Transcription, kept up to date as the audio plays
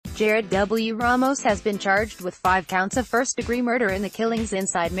Jared W. Ramos has been charged with 5 counts of first-degree murder in the killings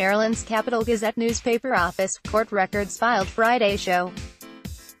inside Maryland's Capital Gazette newspaper office, court records filed Friday show.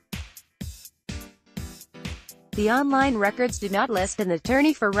 The online records do not list an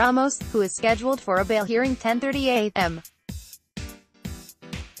attorney for Ramos, who is scheduled for a bail hearing 10:30 a.m.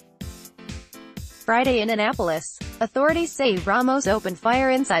 Friday in Annapolis. Authorities say Ramos opened fire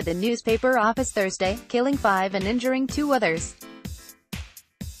inside the newspaper office Thursday, killing 5 and injuring 2 others.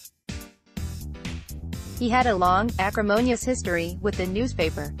 He had a long, acrimonious history with the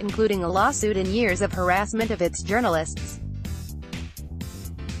newspaper, including a lawsuit and years of harassment of its journalists.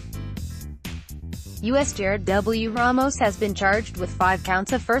 U.S. Jared W. Ramos has been charged with 5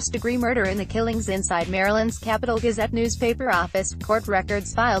 counts of first-degree murder in the killings inside Maryland's Capital Gazette newspaper office, court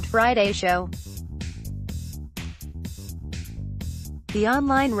records filed Friday show. The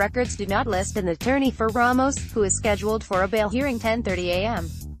online records do not list an attorney for Ramos, who is scheduled for a bail hearing 10:30 a.m.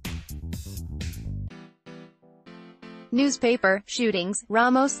 Newspaper shootings.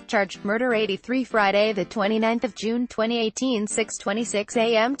 Ramos, charged murder 83 Friday the 29th of June 2018 6:26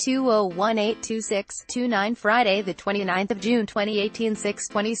 a.m. 201-826-29 Friday the 29th of June 2018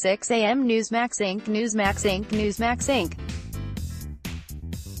 6:26 a.m. Newsmax Inc.